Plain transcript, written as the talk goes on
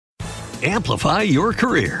Amplify your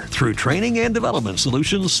career through training and development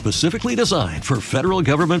solutions specifically designed for federal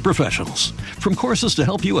government professionals. From courses to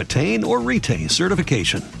help you attain or retain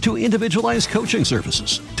certification, to individualized coaching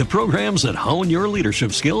services, to programs that hone your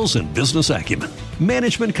leadership skills and business acumen,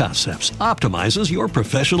 Management Concepts optimizes your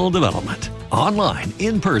professional development. Online,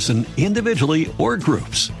 in person, individually, or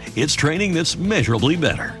groups, it's training that's measurably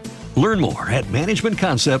better. Learn more at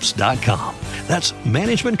managementconcepts.com. That's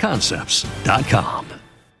managementconcepts.com.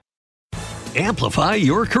 Amplify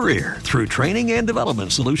your career through training and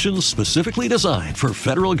development solutions specifically designed for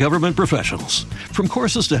federal government professionals. From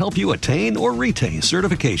courses to help you attain or retain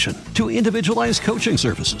certification, to individualized coaching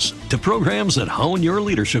services, to programs that hone your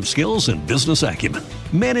leadership skills and business acumen,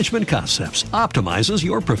 Management Concepts optimizes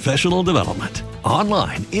your professional development.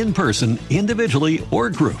 Online, in person, individually, or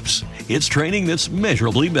groups, it's training that's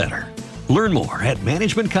measurably better. Learn more at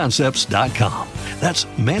managementconcepts.com. That's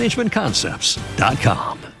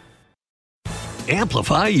managementconcepts.com.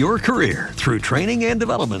 Amplify your career through training and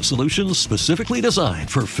development solutions specifically designed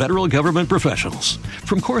for federal government professionals.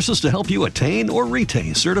 From courses to help you attain or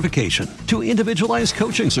retain certification, to individualized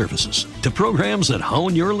coaching services, to programs that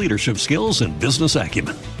hone your leadership skills and business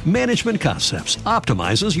acumen, Management Concepts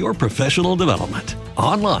optimizes your professional development.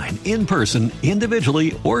 Online, in person,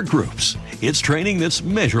 individually, or groups, it's training that's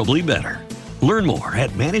measurably better. Learn more at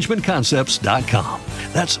managementconcepts.com.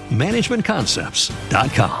 That's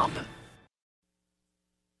managementconcepts.com.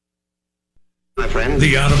 My friend.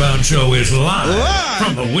 The Out of Bounds Show is live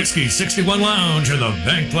from the Whiskey 61 Lounge in the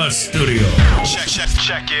Bank Plus studio.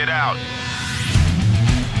 Check it out.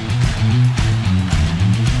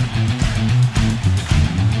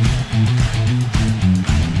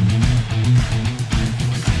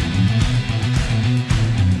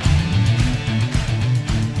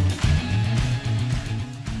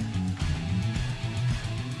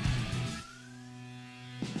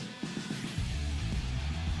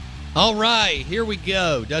 All right, here we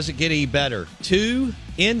go. Doesn't get any better. Two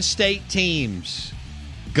in-state teams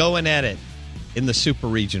going at it in the Super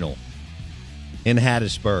Regional in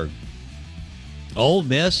Hattiesburg. Ole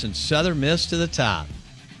Miss and Southern Miss to the top.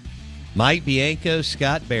 Mike Bianco,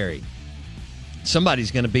 Scott Berry.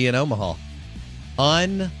 Somebody's going to be in Omaha.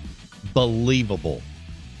 Unbelievable.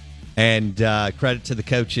 And credit to the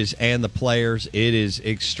coaches and the players. It is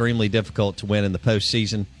extremely difficult to win in the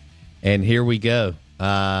postseason. And here we go.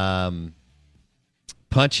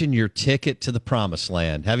 Punching your ticket to the promised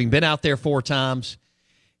land. Having been out there 4 times,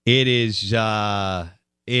 it is a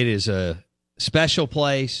special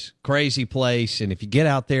place, crazy place, and if you get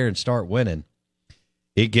out there and start winning,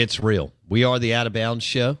 it gets real. We are the Out of Bounds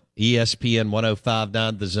Show, ESPN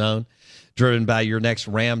 105.9 The Zone, driven by your next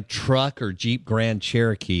Ram truck or Jeep Grand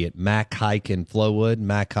Cherokee at Mack Hike in Flowood,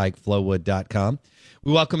 mackhikeflowood.com.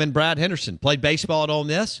 We welcome in Brad Henderson, played baseball at Ole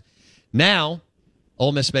Miss. Now,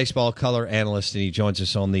 Ole Miss baseball color analyst, and he joins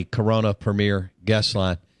us on the Corona Premier guest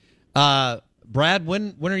line. Brad,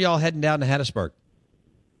 when are y'all heading down to Hattiesburg?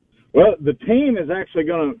 Well, the team is actually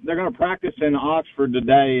they're gonna practice in Oxford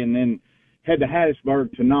today, and then head to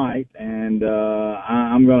Hattiesburg tonight. And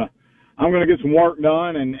I'm gonna get some work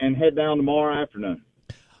done and head down tomorrow afternoon.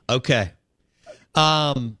 Okay.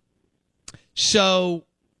 So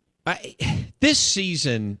this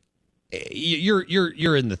season,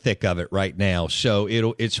 you're in the thick of it right now, so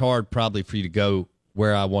it's hard probably for you to go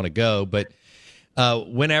where I want to go, but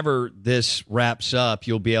whenever this wraps up,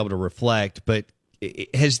 you'll be able to reflect. But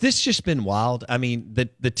has this just been wild? I mean,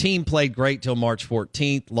 the team played great till March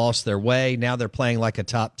 14th, lost their way. Now they're playing like a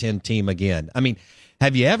top 10 team again. I mean,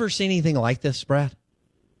 have you ever seen anything like this, Brad?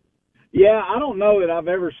 Yeah, I don't know that I've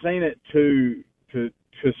ever seen it to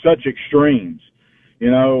such extremes.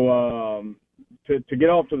 You know, to get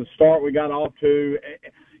off to the start we got off to,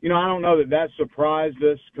 you know, I don't know that surprised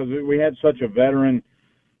us because we had such a veteran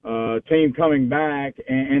team coming back,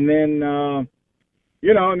 and then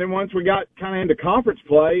you know, and then once we got kind of into conference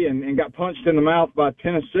play and got punched in the mouth by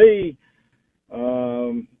Tennessee,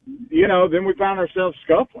 you know, then we found ourselves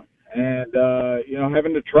scuffling and you know,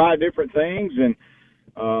 having to try different things, and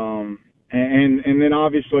then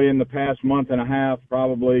obviously in the past month and a half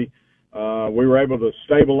probably. We were able to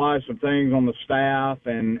stabilize some things on the staff,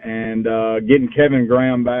 and getting Kevin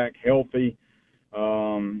Graham back healthy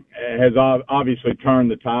has obviously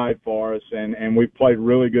turned the tide for us, and we've played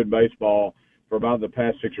really good baseball for about the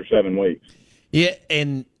past 6 or 7 weeks. Yeah,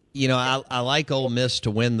 and you know, I like Ole Miss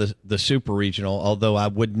to win the Super Regional, although I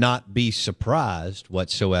would not be surprised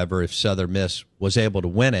whatsoever if Southern Miss was able to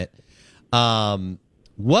win it.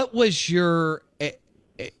 What was your,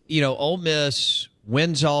 you know, Ole Miss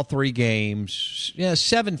wins all 3 games. Yeah,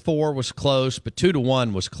 7-4 was close, but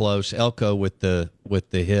 2-1 was close. Elko with the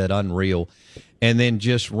hit, unreal, and then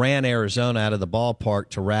just ran Arizona out of the ballpark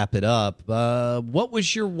to wrap it up. What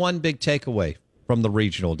was your one big takeaway from the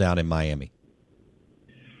regional down in Miami?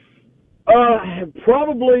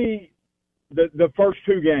 Probably the first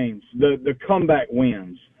 2 games, the comeback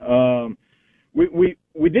wins.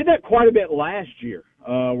 We did that quite a bit last year,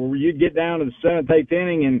 where you'd get down to the 7th, 8th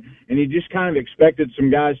inning, and you just kind of expected some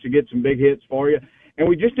guys to get some big hits for you. And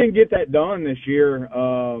we just didn't get that done this year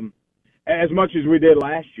as much as we did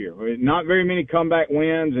last year. Not very many comeback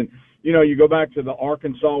wins. And, you go back to the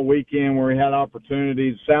Arkansas weekend where we had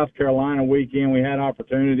opportunities, South Carolina weekend we had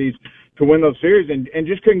opportunities to win those series and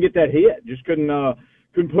just couldn't get that hit. Just couldn't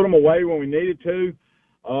put them away when we needed to.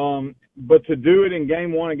 But to do it in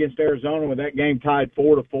game 1 against Arizona with that game tied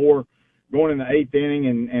 4-4 going in the 8th inning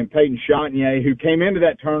and Peyton Chatagnier, who came into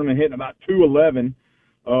that tournament hitting about 211,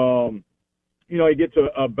 he gets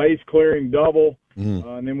a base clearing double,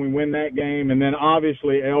 and then we win that game. And then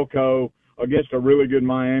obviously Elko against a really good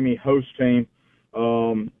Miami host team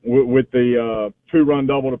with the 2-run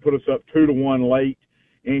double to put us up 2-1 late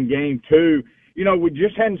in game 2. We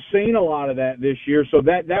just hadn't seen a lot of that this year, so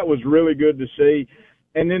that was really good to see.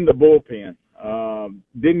 And then the bullpen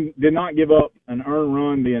did not give up an earned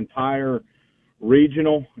run the entire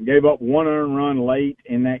regional. Gave up 1 earned run late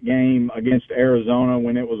in that game against Arizona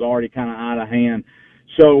when it was already kind of out of hand.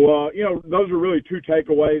 So those are really 2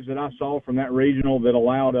 takeaways that I saw from that regional that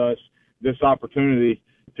allowed us this opportunity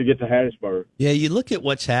to get to Hattiesburg. Yeah, you look at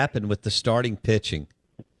what's happened with the starting pitching.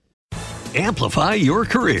 Amplify your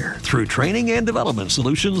career through training and development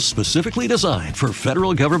solutions specifically designed for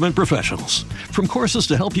federal government professionals. From courses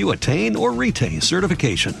to help you attain or retain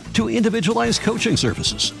certification, to individualized coaching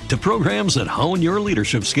services, to programs that hone your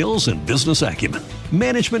leadership skills and business acumen,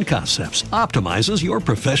 Management Concepts optimizes your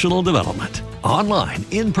professional development. Online,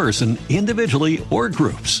 in person, individually, or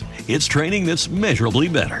groups, it's training that's measurably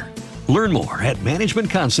better. Learn more at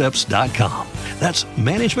managementconcepts.com. That's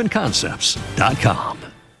managementconcepts.com.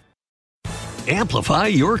 Amplify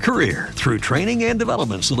your career through training and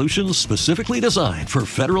development solutions specifically designed for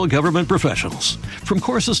federal government professionals. From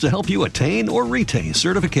courses to help you attain or retain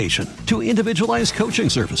certification, to individualized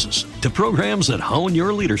coaching services, to programs that hone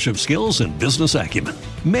your leadership skills and business acumen,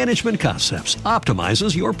 Management Concepts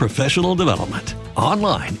optimizes your professional development.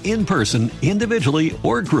 Online, in person, individually,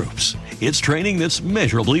 or groups, it's training that's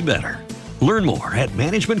measurably better. Learn more at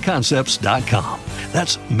managementconcepts.com.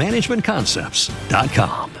 That's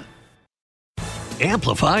managementconcepts.com.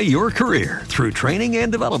 Amplify your career through training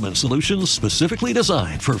and development solutions specifically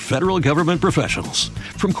designed for federal government professionals.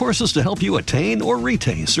 From courses to help you attain or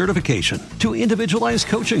retain certification, to individualized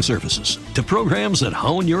coaching services, to programs that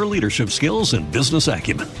hone your leadership skills and business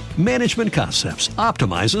acumen, Management Concepts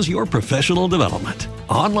optimizes your professional development.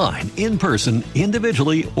 Online, in person,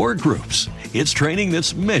 individually, or groups, it's training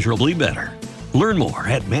that's measurably better. Learn more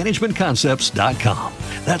at managementconcepts.com.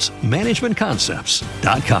 That's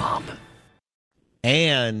managementconcepts.com.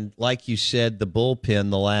 And like you said, the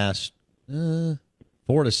bullpen the last 4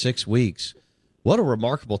 to 6 weeks. What a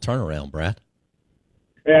remarkable turnaround, Brad.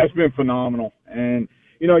 Yeah, it's been phenomenal. And,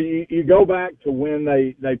 you go back to when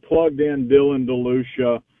they plugged in Dylan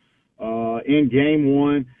DeLucia in game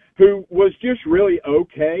 1, who was just really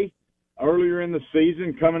okay earlier in the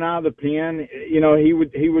season coming out of the pen.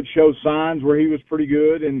 He would show signs where he was pretty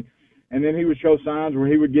good, and then he would show signs where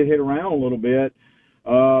he would get hit around a little bit.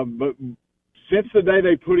 But since the day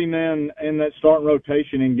they put him in that starting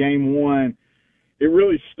rotation in game 1, it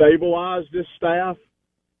really stabilized this staff.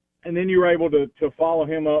 And then you were able to follow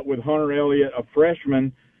him up with Hunter Elliott, a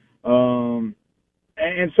freshman. And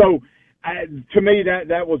so, to me,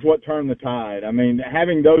 that was what turned the tide. I mean,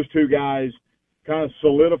 having those 2 guys kind of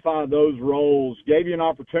solidify those roles gave you an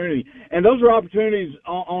opportunity. And those are opportunities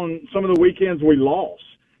on some of the weekends we lost.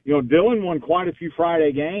 Dylan won quite a few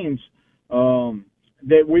Friday games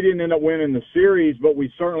that we didn't end up winning the series, but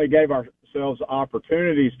we certainly gave ourselves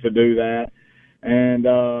opportunities to do that. And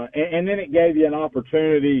then it gave you an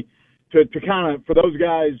opportunity to kind of, for those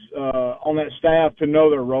guys on that staff to know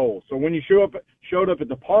their role. So when you showed up at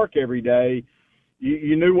the park every day,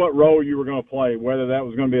 you knew what role you were going to play, whether that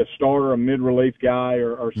was going to be a starter, a mid-relief guy,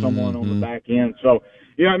 or someone on the back end. So,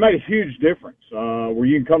 it made a huge difference where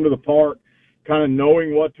you can come to the park kind of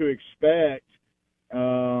knowing what to expect,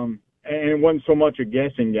 and it wasn't so much a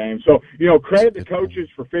guessing game. So, credit the coaches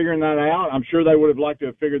for figuring that out. I'm sure they would have liked to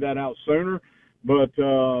have figured that out sooner, but,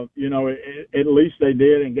 at least they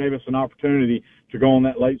did and gave us an opportunity to go on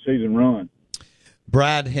that late season run.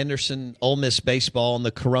 Brad Henderson, Ole Miss baseball on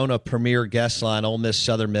the Corona Premier guest line. Ole Miss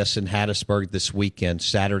Southern Miss in Hattiesburg this weekend,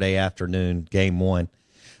 Saturday afternoon, game 1.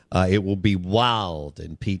 It will be wild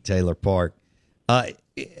in Pete Taylor Park. I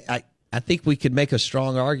think we could make a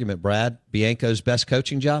strong argument, Brad. Bianco's best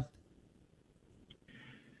coaching job?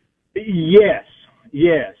 Yes.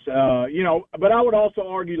 But I would also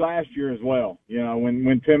argue last year as well,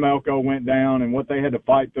 when Tim Elko went down and what they had to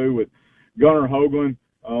fight through with Gunnar Hoagland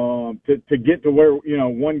to get to where,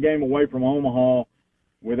 one game away from Omaha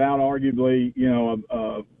without arguably,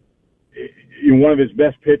 one of his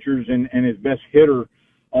best pitchers and his best hitter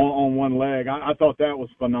on one leg. I thought that was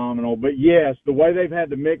phenomenal. But, yes, the way they've had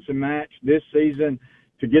to mix and match this season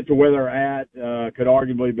to get to where they're at could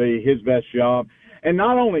arguably be his best job. And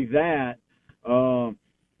not only that,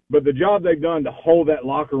 but the job they've done to hold that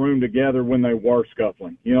locker room together when they were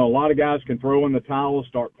scuffling. A lot of guys can throw in the towel,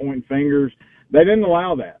 start pointing fingers. They didn't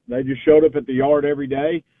allow that. They just showed up at the yard every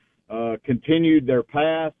day, continued their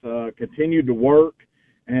path, continued to work,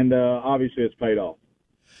 and obviously it's paid off.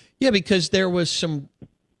 Yeah, because there was some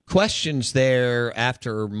questions there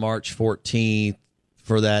after March 14th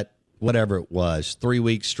for that, whatever it was,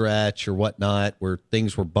 3-week stretch or whatnot, where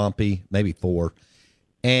things were bumpy, maybe 4.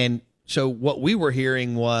 And so what we were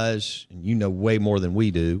hearing was, and way more than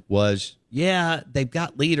we do, was, yeah, they've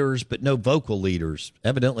got leaders, but no vocal leaders.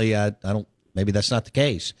 Evidently, I don't. Maybe that's not the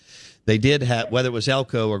case. They did have, whether it was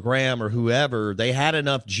Elko or Graham or whoever, they had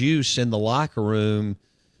enough juice in the locker room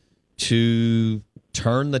to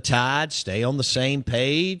turn the tide, stay on the same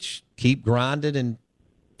page, keep grinding, and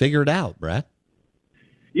figure it out, Brad.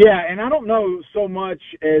 Yeah, and I don't know so much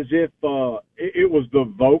as if it was the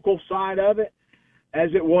vocal side of it, as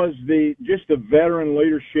it was just the veteran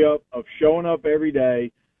leadership of showing up every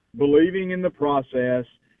day, believing in the process,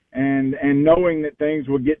 and knowing that things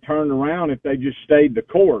would get turned around if they just stayed the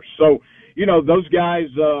course. So, those guys,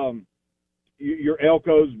 your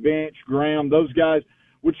Elko's bench, Graham, those guys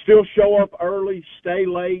would still show up early, stay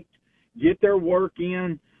late, get their work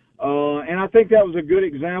in. And I think that was a good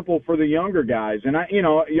example for the younger guys. And,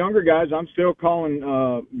 younger guys, I'm still calling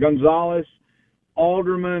Gonzalez,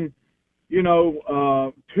 Alderman,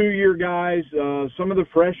 2-year guys, some of the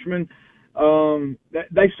freshmen.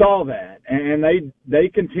 They saw that, and they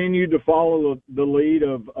continued to follow the lead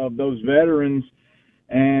of those veterans,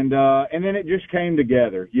 and then it just came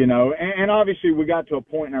together, and obviously we got to a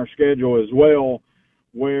point in our schedule as well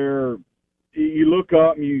where you look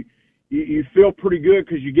up and you feel pretty good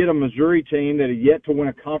because you get a Missouri team that had yet to win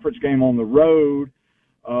a conference game on the road,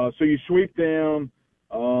 so you sweep them.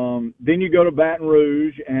 Then you go to Baton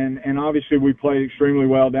Rouge, and obviously we played extremely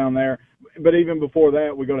well down there. But even before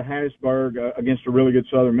that, we go to Hattiesburg against a really good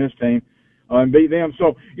Southern Miss team and beat them.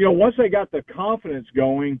 So, once they got the confidence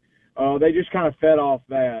going, they just kind of fed off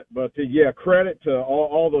that. But, credit to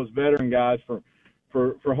all those veteran guys for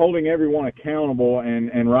holding everyone accountable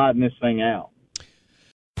and riding this thing out.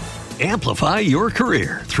 Amplify your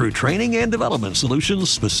career through training and development solutions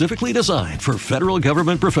specifically designed for federal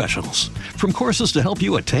government professionals. From courses to help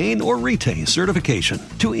you attain or retain certification,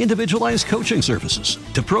 to individualized coaching services,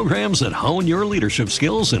 to programs that hone your leadership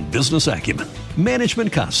skills and business acumen,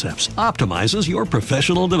 Management Concepts optimizes your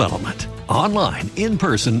professional development. Online, in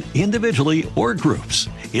person, individually, or groups,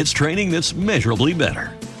 it's training that's measurably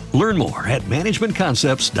better. Learn more at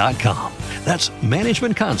managementconcepts.com. That's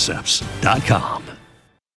managementconcepts.com.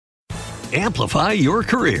 Amplify your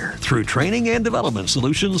career through training and development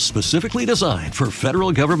solutions specifically designed for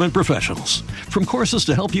federal government professionals. From courses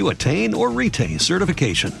to help you attain or retain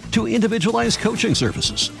certification, to individualized coaching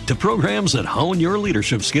services, to programs that hone your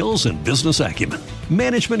leadership skills and business acumen,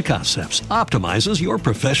 Management Concepts optimizes your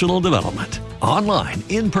professional development. Online,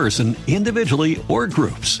 in person, individually, or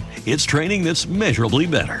groups, it's training that's measurably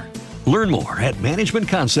better. Learn more at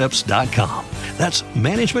managementconcepts.com. That's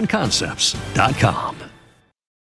managementconcepts.com.